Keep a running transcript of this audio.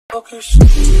Welcome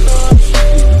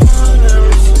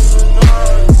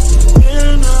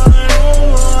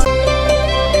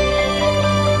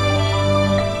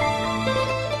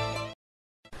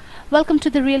to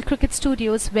the Real Cricket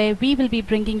Studios, where we will be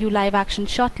bringing you live action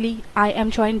shortly. I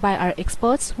am joined by our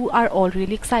experts who are all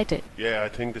really excited. Yeah, I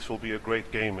think this will be a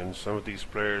great game, and some of these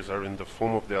players are in the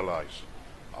form of their lives.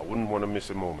 I wouldn't want to miss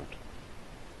a moment.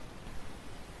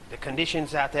 The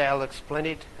conditions out there look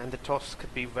splendid, and the toss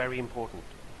could be very important.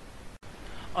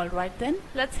 Alright then,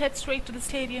 let's head straight to the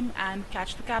stadium and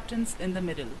catch the captains in the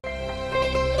middle.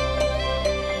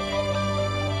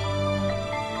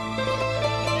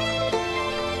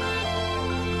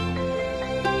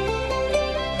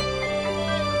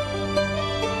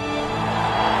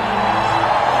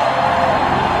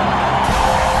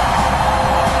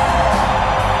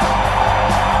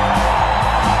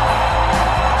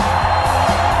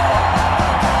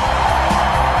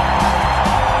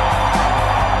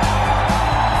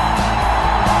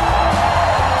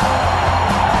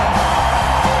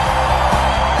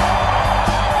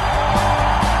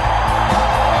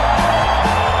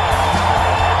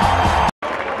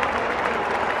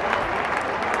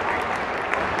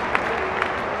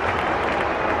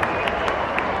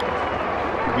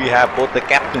 We have both the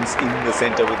captains in the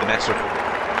center with the match referee.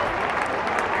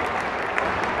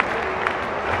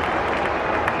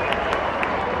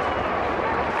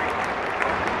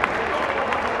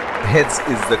 Heads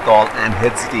is the call, and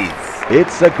heads it is.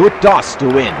 It's a good toss to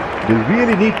win. We'll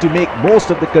really need to make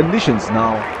most of the conditions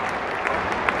now.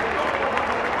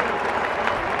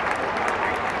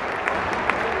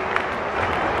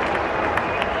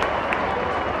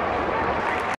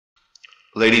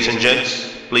 Ladies and gents,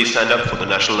 please stand up for the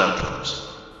national anthems.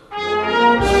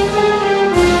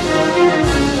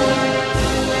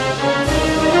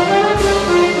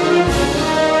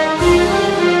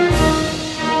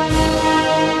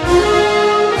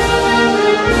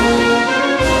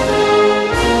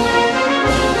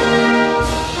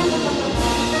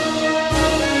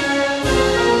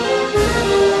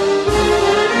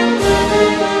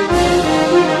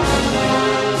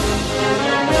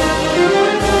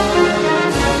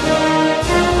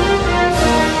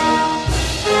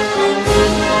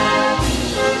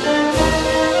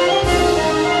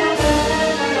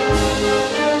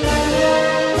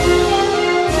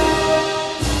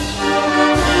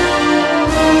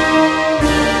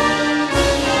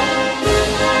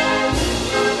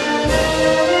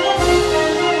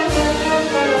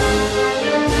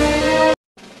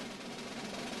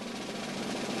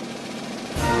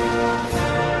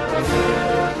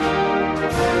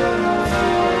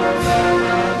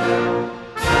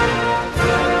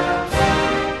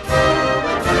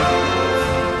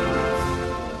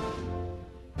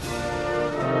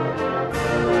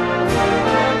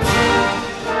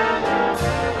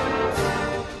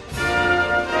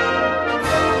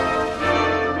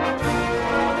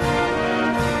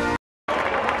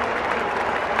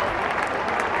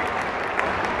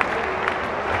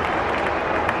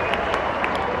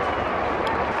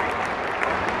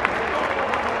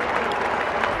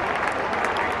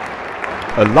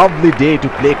 A lovely day to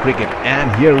play cricket,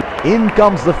 and here in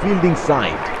comes the fielding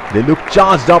side. They look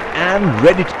charged up and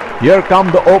ready. Here come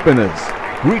the openers,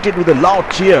 greeted with a loud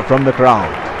cheer from the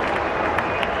crowd.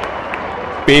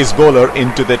 Pace bowler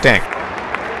into the tank.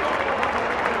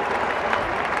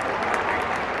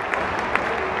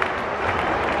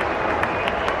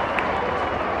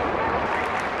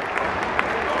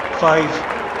 Five,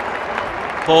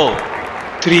 4,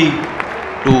 3,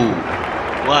 2,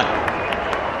 1.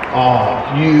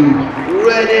 Are you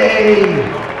ready?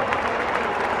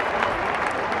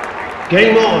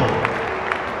 Game on!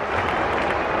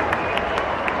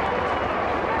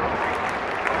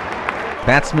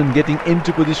 Batsman getting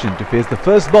into position to face the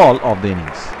first ball of the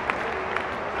innings.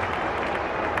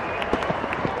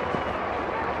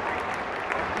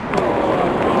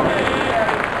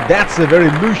 That's a very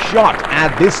loose shot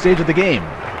at this stage of the game.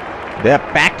 They're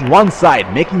packed one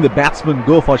side, making the batsman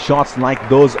go for shots like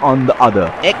those on the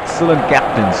other. Excellent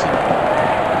captaincy.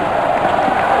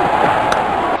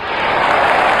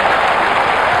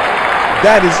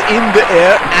 That is in the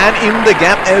air and in the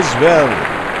gap as well.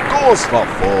 Goes for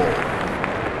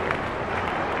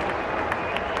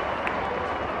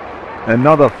 4.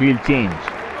 Another field change.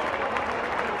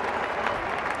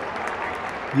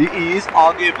 He is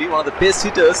arguably one of the best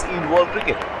hitters in world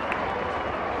cricket.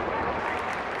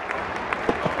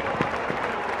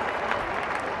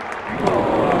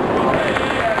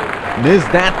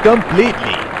 Missed that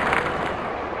completely.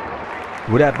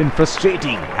 Would have been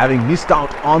frustrating having missed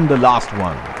out on the last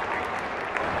one.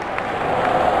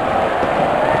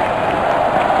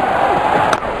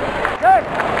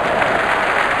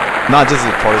 nudges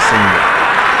it for a single.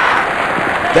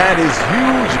 That is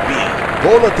huge appeal.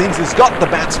 Bowler thinks he's got the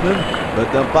batsman,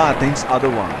 but the umpire thinks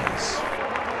otherwise.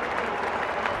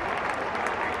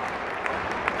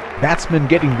 Batsman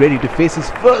getting ready to face his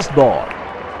first ball.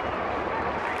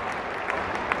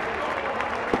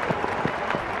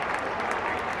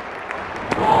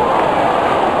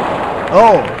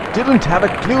 Oh, didn't have a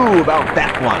clue about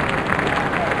that one.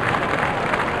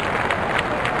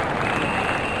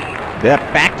 They're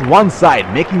packed one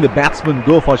side, making the batsman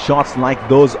go for shots like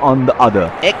those on the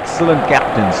other. Excellent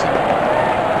captaincy.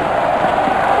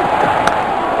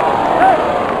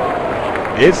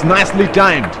 It's nicely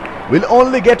timed. We'll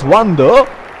only get one though.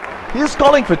 He's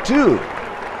calling for two.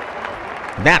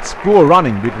 That's poor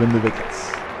running between the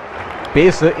wickets.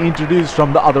 Pacer introduced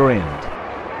from the other end.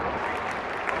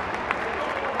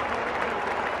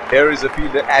 Here is a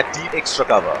fielder at deep extra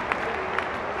cover.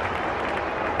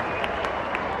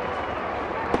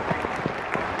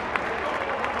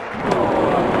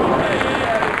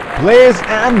 Plays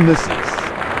and misses.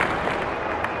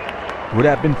 Would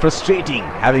have been frustrating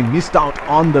having missed out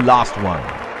on the last one.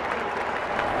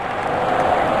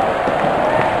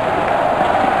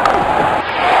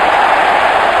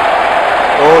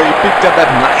 Oh, he picked up that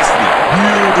nicely.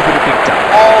 Beautifully picked up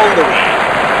all the way.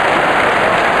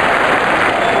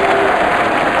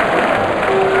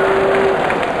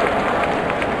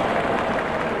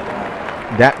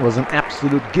 That was an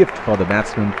absolute gift for the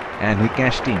batsman and he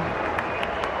cashed in.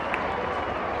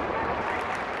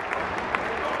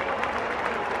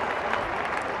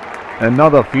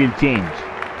 Another field change.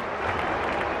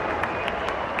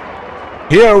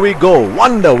 Here we go.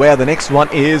 Wonder where the next one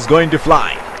is going to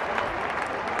fly.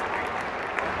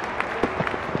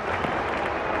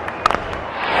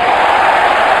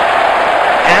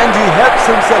 And he helps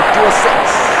himself to a six.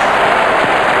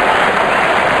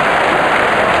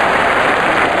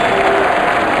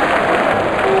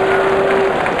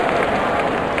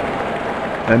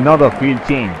 Another field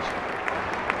change.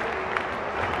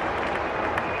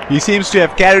 He seems to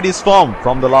have carried his form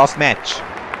from the last match.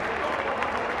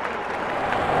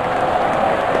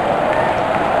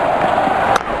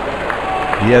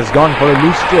 He has gone for a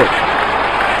loose stroke.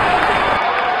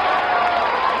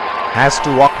 Has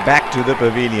to walk back to the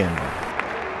pavilion.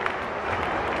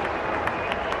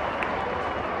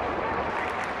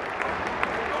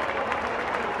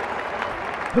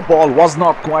 The ball was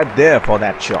not quite there for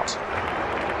that shot.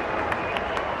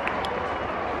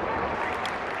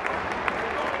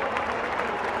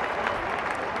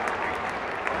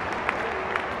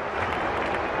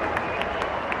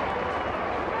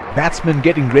 Batsman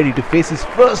getting ready to face his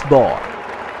first ball.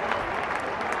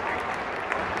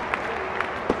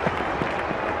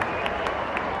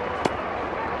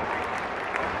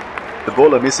 The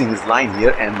bowler missing his line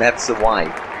here and that's a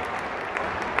wide.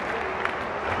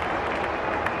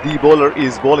 The bowler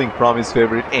is bowling from his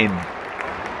favorite end.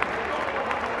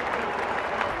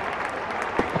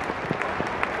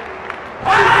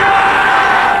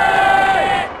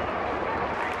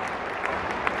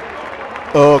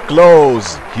 Oh,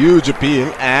 close. Huge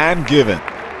appeal and given.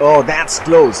 Oh, that's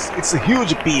close. It's a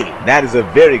huge appeal. That is a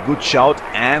very good shout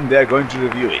and they're going to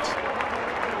review it.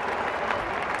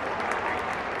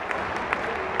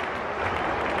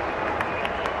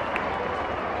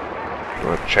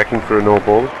 We're checking for a no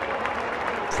ball.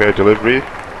 Fair delivery.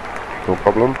 No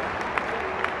problem.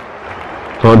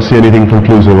 Can't see anything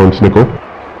conclusive on Snickle.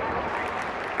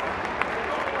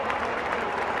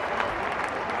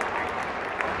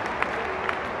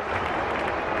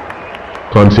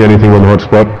 Can't see anything on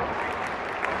hotspot.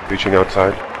 Reaching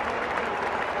outside.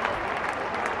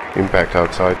 Impact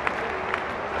outside.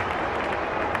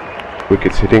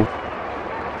 Wickets hitting.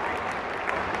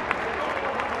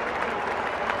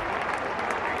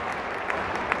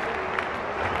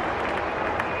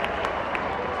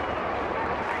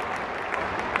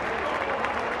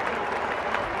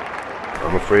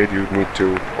 I'm afraid you'd need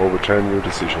to overturn your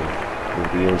decision. You'll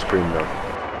be on screen now.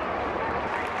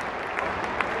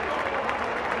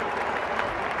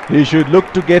 He should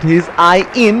look to get his eye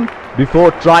in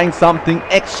before trying something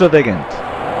extravagant.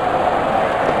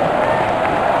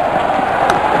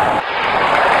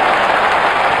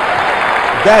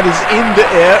 That is in the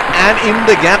air and in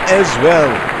the gap as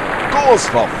well. Goes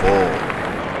for four.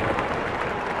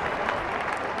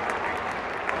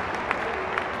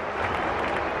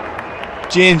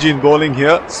 Change in bowling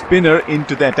here. Spinner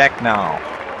into the attack now.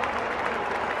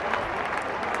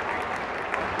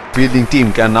 Fielding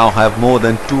team can now have more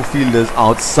than two fielders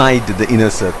outside the inner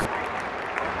circle.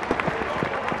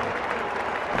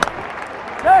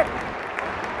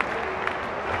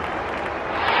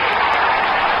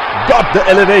 Got the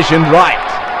elevation right.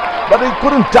 but he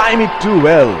couldn't time it too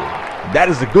well. That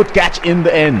is a good catch in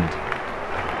the end.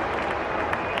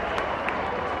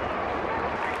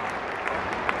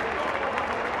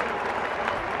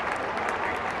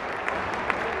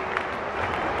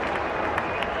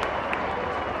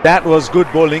 That was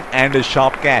good bowling and a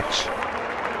sharp catch.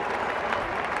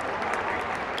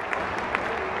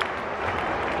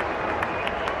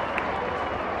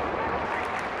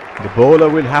 The bowler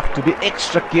will have to be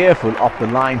extra careful of the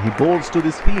line he bowls to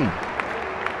this field.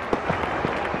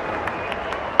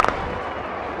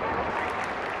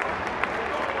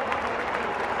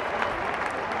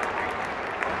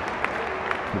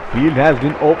 The field has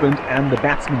been opened and the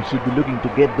batsman should be looking to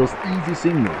get those easy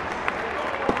signals.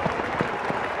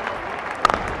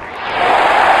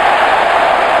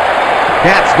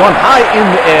 That's gone high in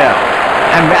the air,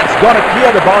 and that's gonna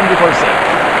clear the boundary for six.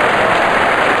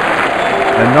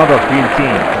 Another field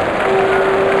change.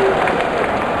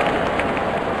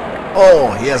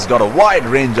 Oh, he has got a wide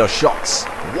range of shots.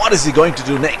 What is he going to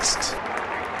do next?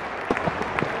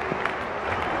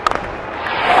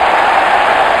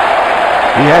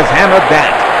 He has hammered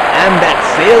that, and that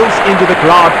sails into the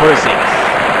crowd for a six.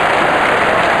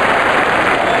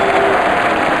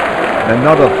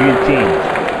 Another field change.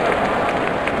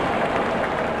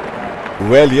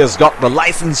 Well, he has got the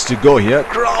license to go here.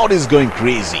 Crowd is going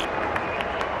crazy.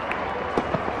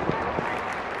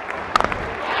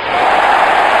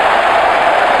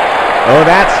 Oh,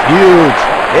 that's huge.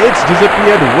 It's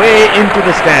disappeared way into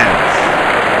the stands.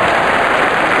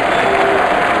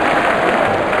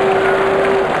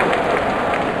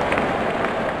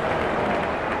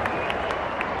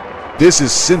 This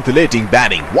is scintillating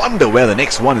batting. Wonder where the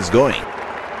next one is going.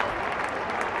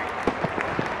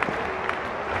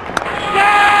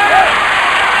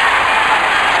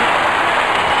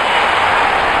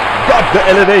 Got the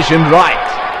elevation right,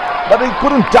 but he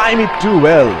couldn't time it too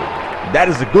well. That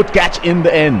is a good catch in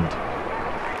the end.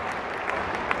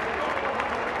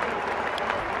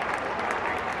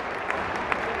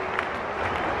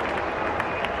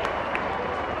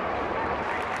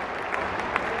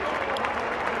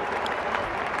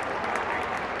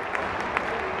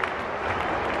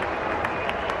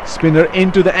 Spinner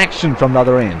into the action from the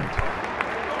other end.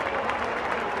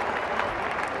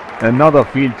 Another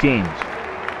field change.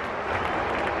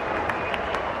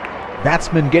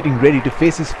 Batsman getting ready to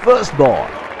face his first ball.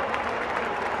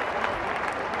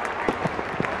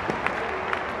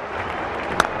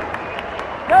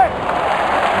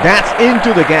 That's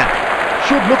into the gap.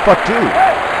 Should look for two.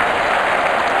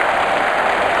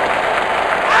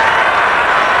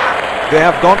 They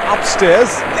have gone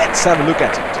upstairs. Let's have a look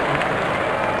at it.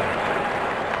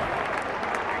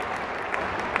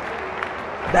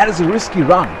 That is a risky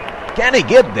run. Can he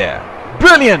get there?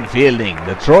 Brilliant fielding.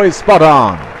 The throw is spot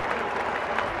on.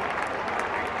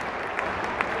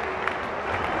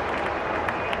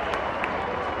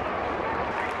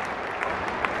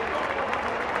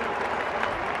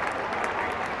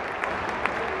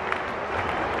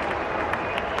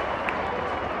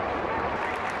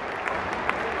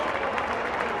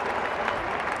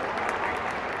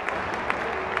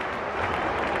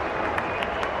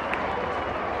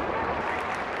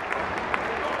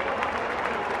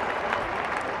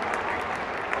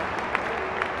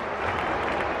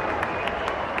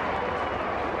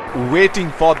 Waiting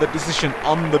for the decision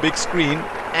on the big screen,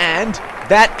 and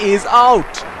that is out.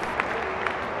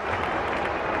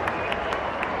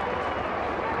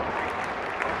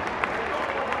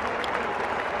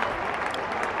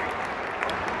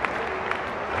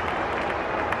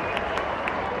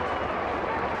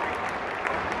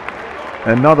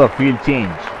 Another field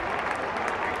change.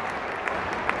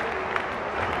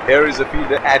 Here is a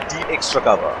fielder at the extra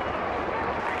cover.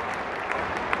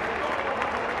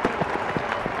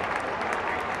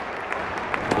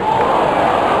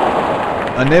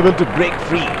 Unable to break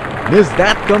free. Missed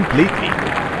that completely.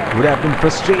 Would have been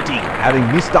frustrating having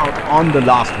missed out on the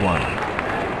last one.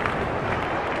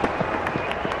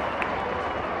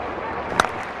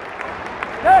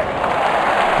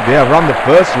 They have run the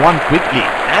first one quickly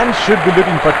and should be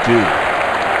looking for two.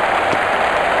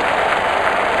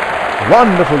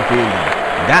 Wonderful fielding.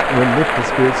 That will lift the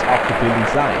spirits of the fielding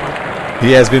side.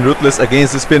 He has been ruthless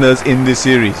against the spinners in this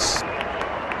series.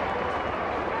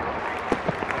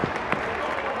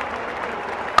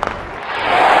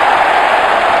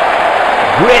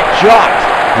 Great shot!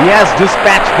 He has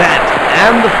dispatched that,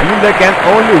 and the fielder can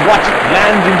only watch it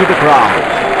land into the crowd.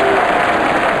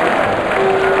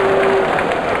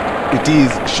 It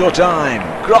is showtime.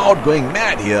 Crowd going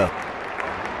mad here.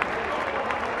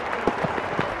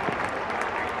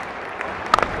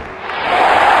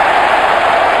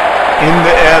 In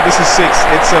the air, this is 6.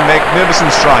 It's a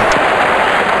magnificent strike.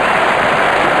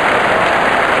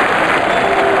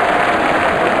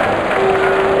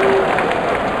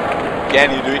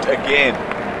 Can you do it again?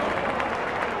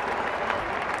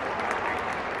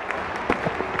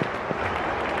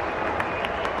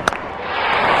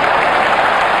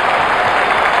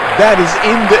 That is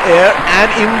in the air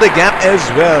and in the gap as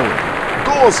well.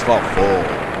 Goes for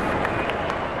 4.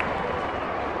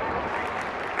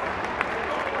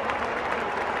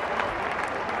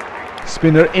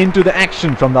 Spinner into the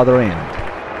action from the other end.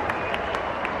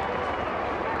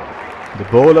 The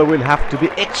bowler will have to be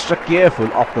extra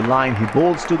careful of the line he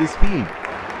bowls to this field.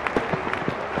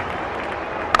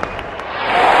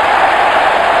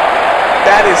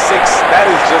 That is 6. That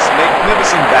is just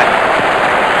magnificent batting.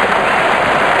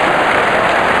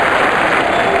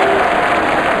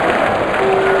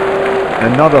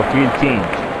 Another field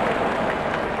change.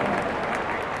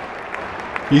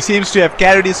 He seems to have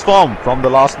carried his form from the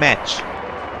last match.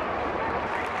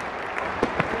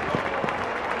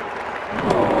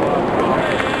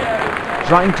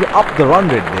 Trying to up the run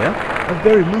rate there. A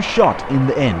very loose shot in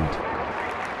the end.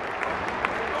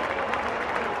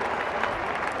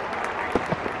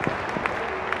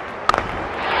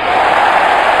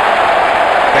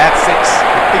 That's 6.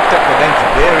 He picked up the length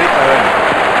very early.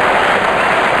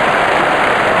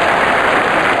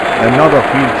 Another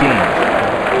field change.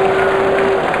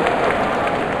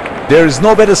 There is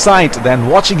no better sight than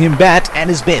watching him bat at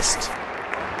his best.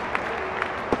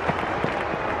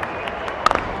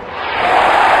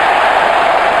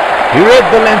 He read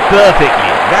the length perfectly.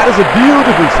 That is a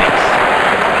beautiful 6.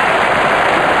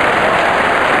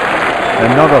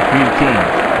 Another field change.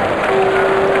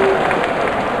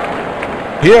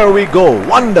 Here we go.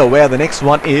 Wonder where the next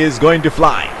one is going to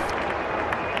fly.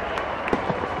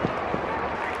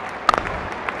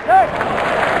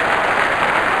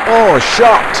 Oh,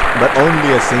 shot, but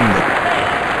only a single.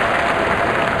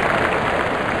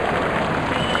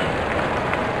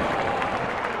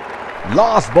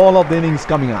 Last ball of the innings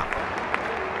coming up.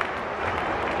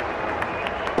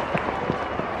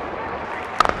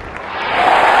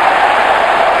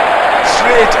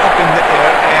 Straight up in the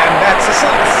air, and that's a 6.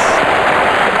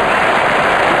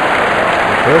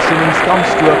 The first innings comes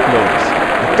to a close.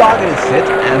 The target is set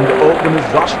and the openers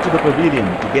rush to the pavilion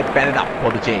to get padded up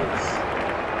for the chase.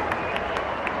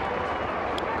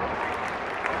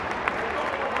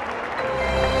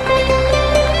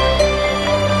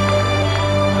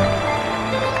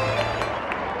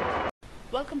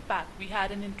 Welcome back. We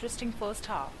had an interesting first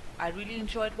half. I really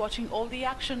enjoyed watching all the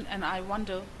action and I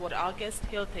wonder what our guests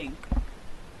here think.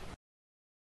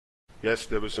 Yes,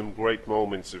 there were some great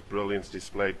moments of brilliance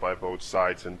displayed by both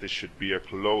sides, and this should be a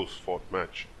close fought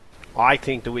match. I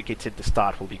think the wickets at the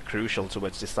start will be crucial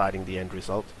towards deciding the end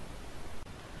result.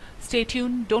 Stay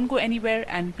tuned, don't go anywhere,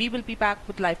 and we will be back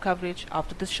with live coverage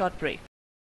after this short break.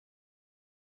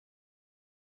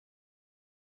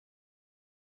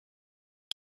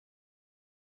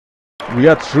 We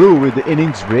are through with the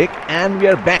innings break and we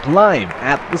are back live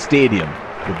at the stadium.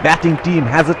 The batting team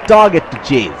has a target to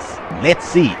chase. Let's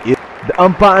see if the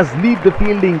umpires lead the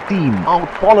fielding team out,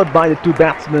 followed by the 2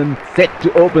 batsmen set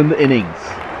to open the innings.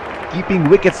 Keeping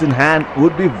wickets in hand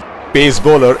would be pace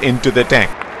bowler into the tank.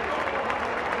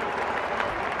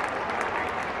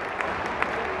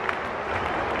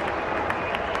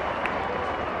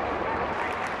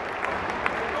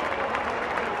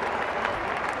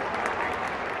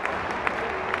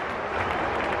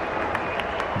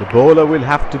 The bowler will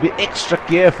have to be extra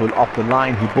careful of the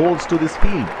line he bowls to this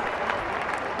field.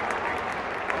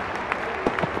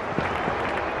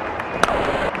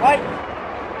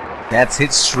 That's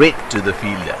hit straight to the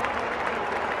fielder.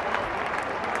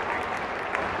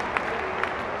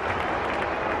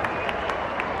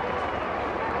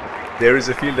 There is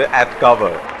a fielder at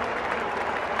cover.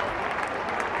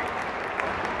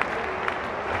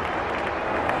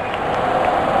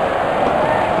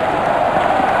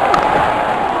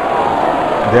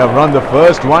 They have run the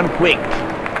first one quick.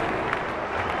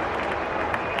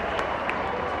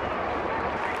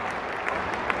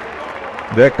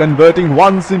 They're converting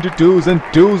ones into twos and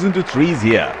twos into threes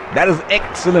here. That is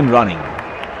excellent running.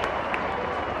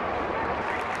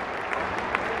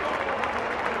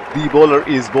 The bowler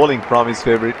is bowling from his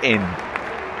favorite end.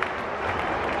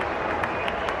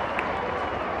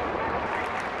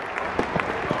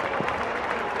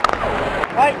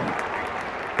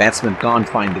 Batsman can't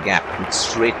find the gap. It's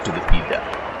straight to the fielder.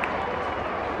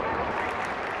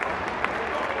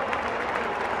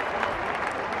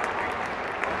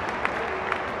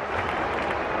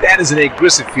 That is an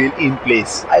aggressive field in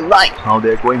place. I like how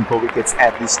they're going for wickets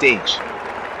at this stage.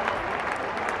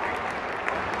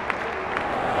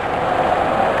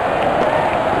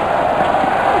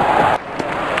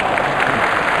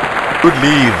 Good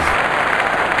leave.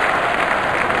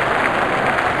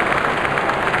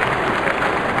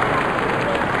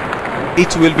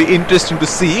 It will be interesting to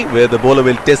see where the bowler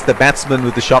will test the batsman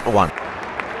with the short one.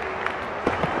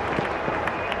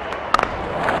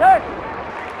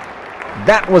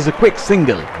 That was a quick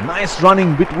single. Nice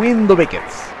running between the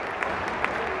wickets.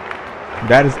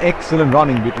 That is excellent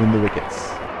running between the wickets.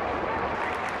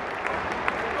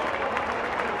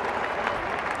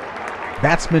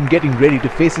 Batsman getting ready to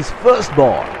face his first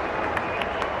ball.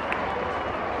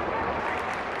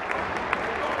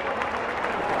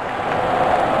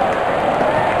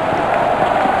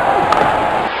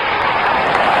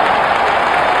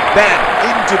 Bang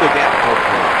into the gap for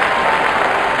play.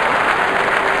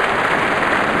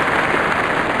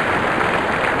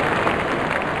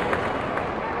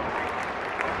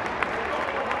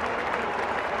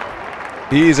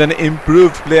 He is an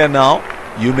improved player now.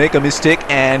 You make a mistake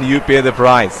and you pay the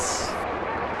price.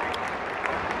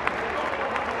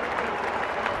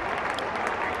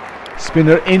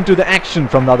 Spinner into the action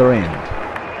from the other end.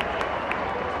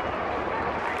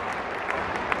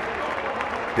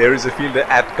 There is a fielder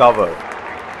at cover.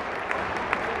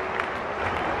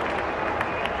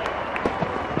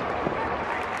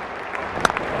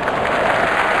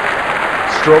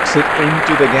 Strokes it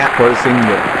into the gap for a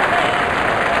single.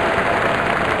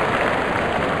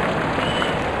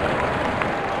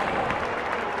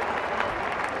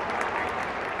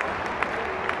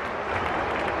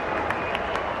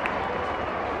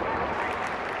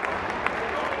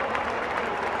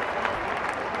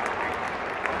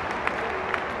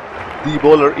 The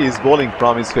bowler is bowling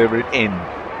from his favorite end.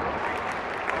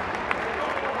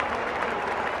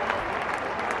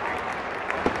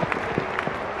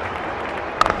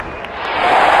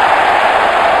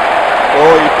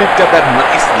 Oh, he picked up that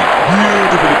nicely.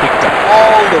 Beautifully picked up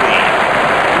all the way.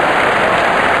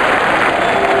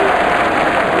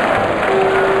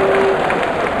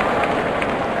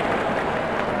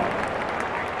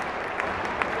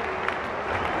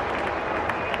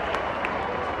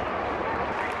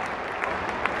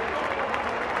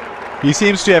 He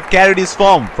seems to have carried his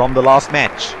form from the last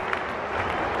match.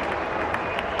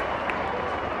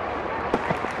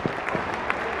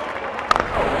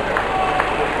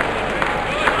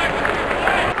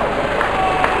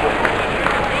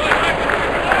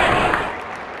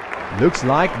 Looks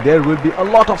like there will be a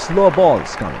lot of slow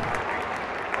balls coming.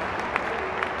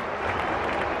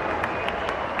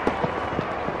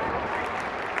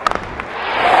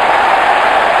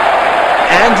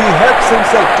 And he helps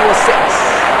himself to a six.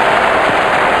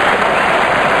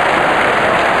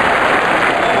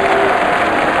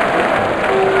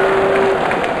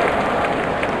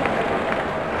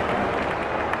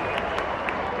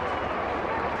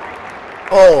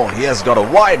 Oh, he has got a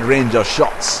wide range of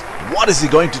shots. What is he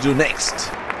going to do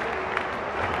next?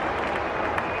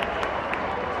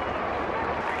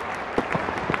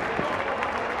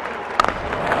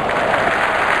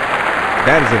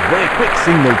 That is a very quick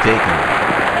single taken.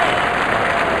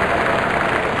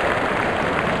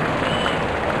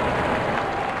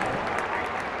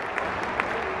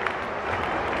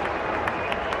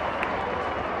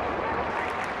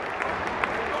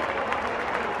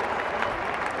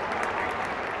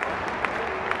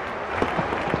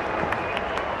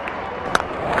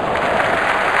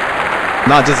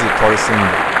 Not just for a single.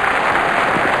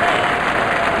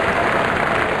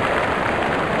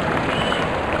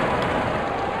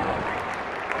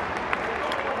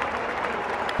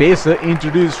 Pacer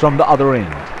introduced from the other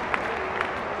end.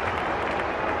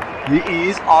 He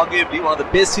is arguably one of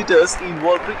the best hitters in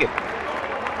world cricket.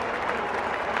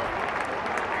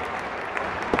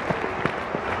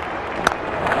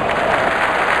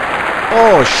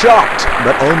 Oh, shot,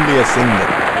 but only a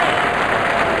single.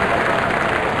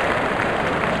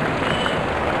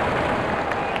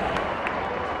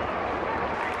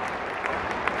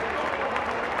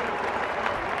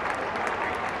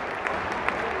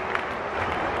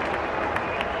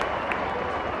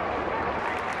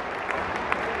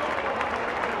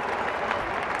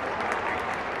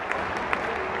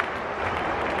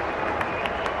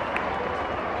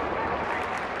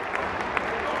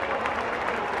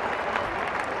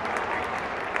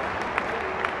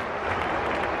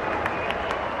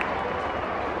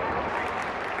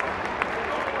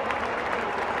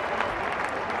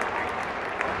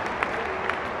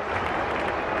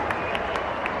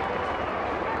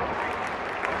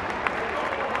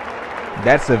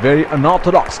 That's a very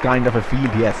unorthodox kind of a field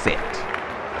he has set.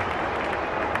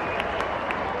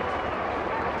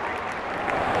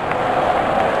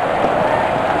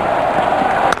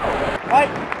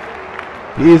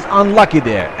 He is unlucky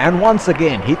there and once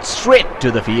again hits straight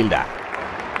to the fielder.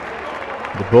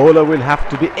 The bowler will have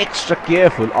to be extra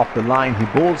careful of the line he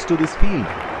bowls to this field.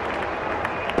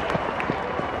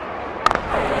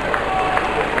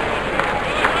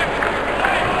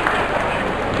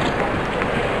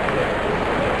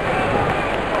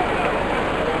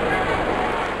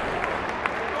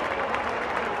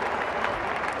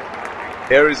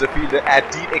 Here is a fielder at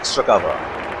deep extra cover.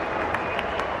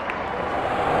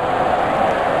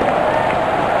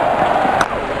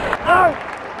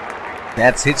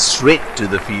 That's hit straight to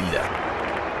the fielder.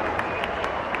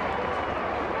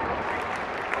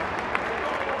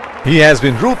 He has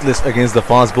been ruthless against the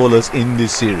fast bowlers in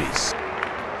this series.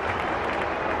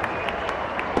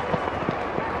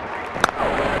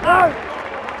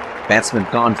 Batsman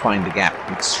can't find the gap.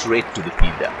 It's straight to the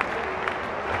fielder.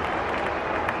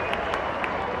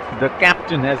 The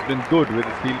captain has been good with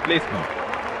his field placement.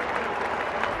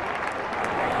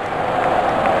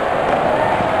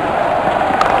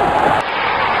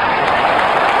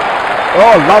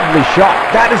 Oh, lovely shot.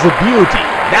 That is a beauty.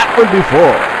 That will be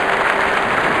 4.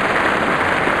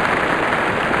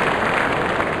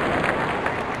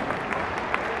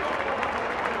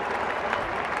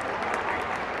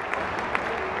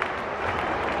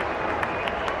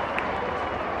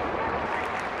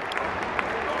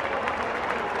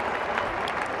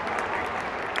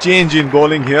 Change in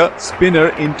bowling here. Spinner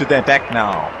into the attack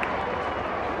now.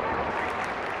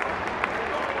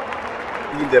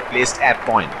 Fielder placed at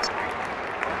point.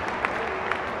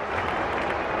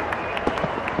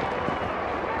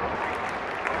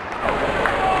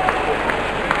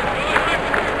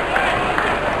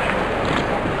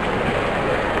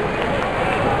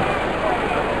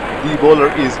 The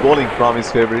bowler is bowling from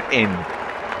his favorite end.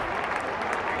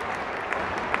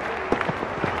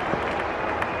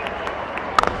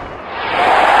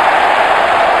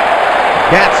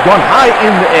 That's gone high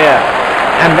in the air,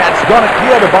 and that's gonna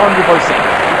clear the boundary for 6.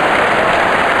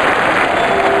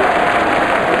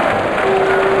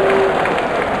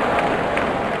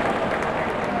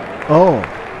 Oh,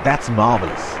 that's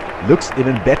marvelous. Looks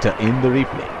even better in the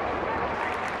replay.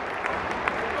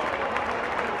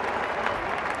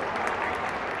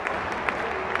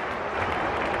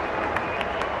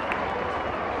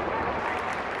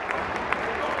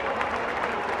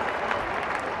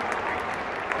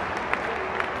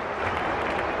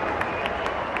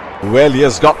 Well, he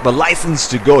has got the license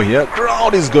to go here.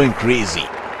 Crowd is going crazy.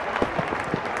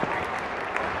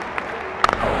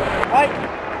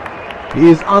 He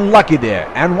is unlucky there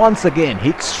and once again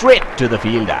hit straight to the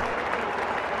fielder.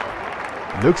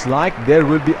 Looks like there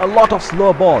will be a lot of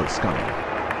slow balls coming.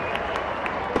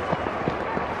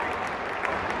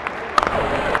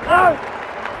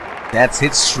 That's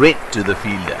hit straight to the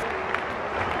fielder.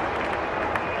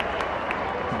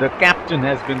 The captain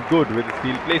has been good with his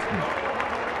field placement.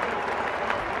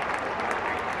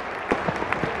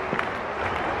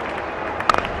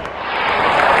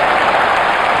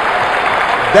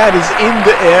 That is in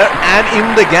the air and in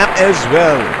the gap as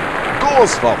well.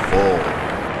 Goes for 4.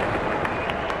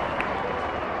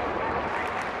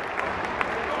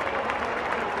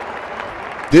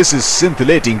 This is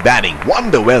scintillating batting.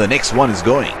 Wonder where the next one is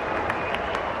going.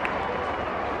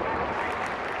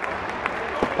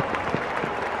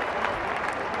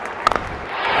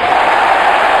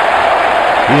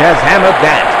 He has hammered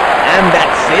that, and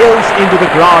that sails into the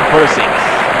crowd for a 6.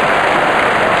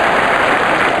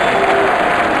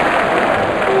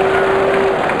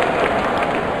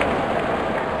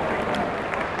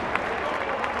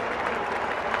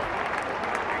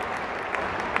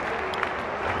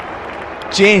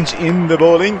 Change in the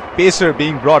bowling. Pacer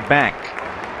being brought back.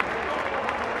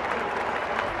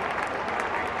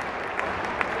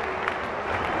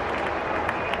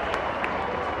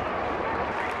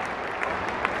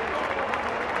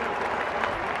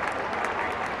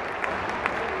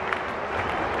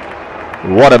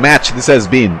 What a match this has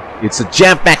been. It's a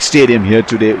jam-packed stadium here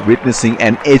today, witnessing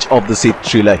an edge-of-the-seat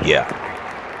thriller here.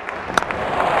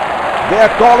 They are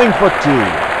calling for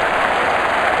 2.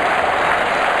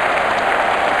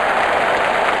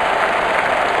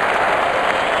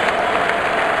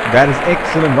 That is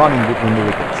excellent running between the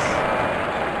wickets.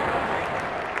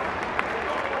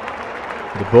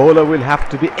 The bowler will have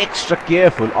to be extra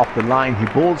careful of the line he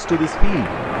bowls to this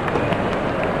field.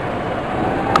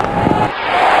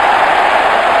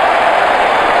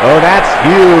 Oh, that's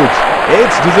huge.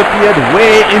 It's disappeared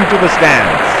way into the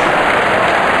stands.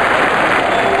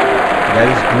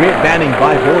 That is great batting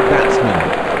by both batsmen.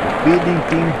 The fielding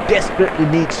team desperately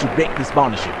needs to break this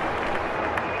partnership.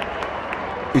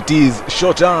 It is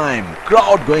showtime.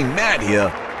 Crowd going mad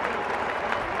here.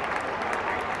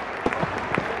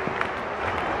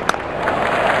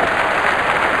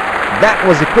 That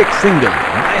was a quick single.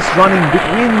 Nice running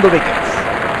between the wickets.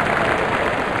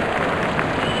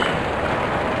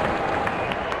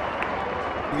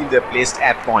 They're placed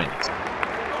at point.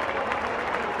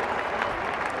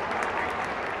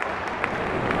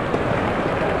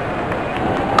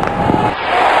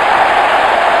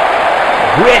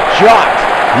 Great shot.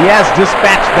 He has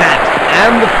dispatched that,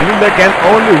 and the fielder can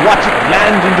only watch it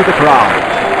land into the crowd.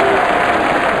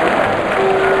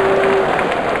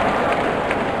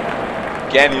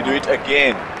 Can you do it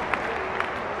again?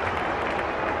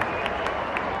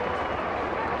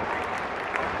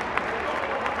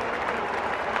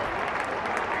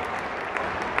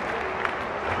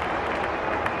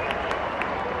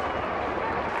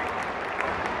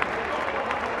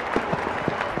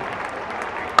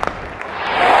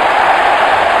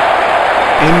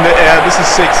 In the air, this is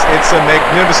 6. It's a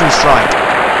magnificent strike.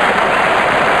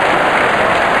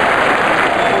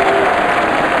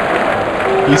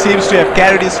 He seems to have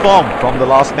carried his form from the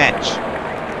last match.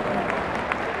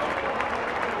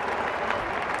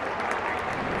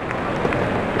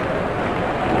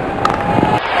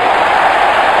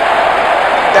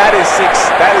 That is 6.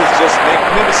 That is just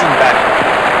magnificent batting.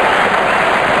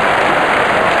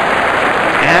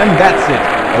 And that's it.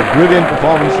 A brilliant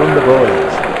performance from the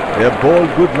bowlers. They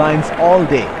bowled good lines all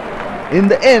day. In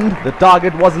the end, the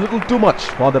target was a little too much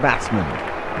for the batsmen.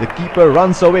 The keeper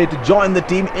runs away to join the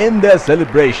team in their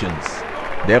celebrations.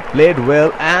 They played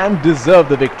well and deserved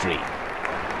the victory.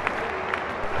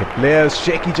 The players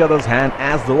shake each other's hand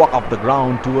as they walk up the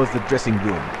ground towards the dressing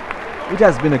room. It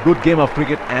has been a good game of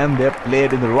cricket and they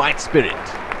played in the right spirit.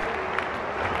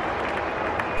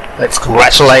 Let's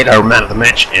congratulate our man of the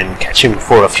match and catch him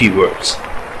for a few words.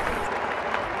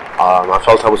 I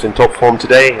felt I was in top form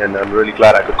today, and I'm really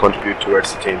glad I could contribute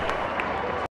towards the team.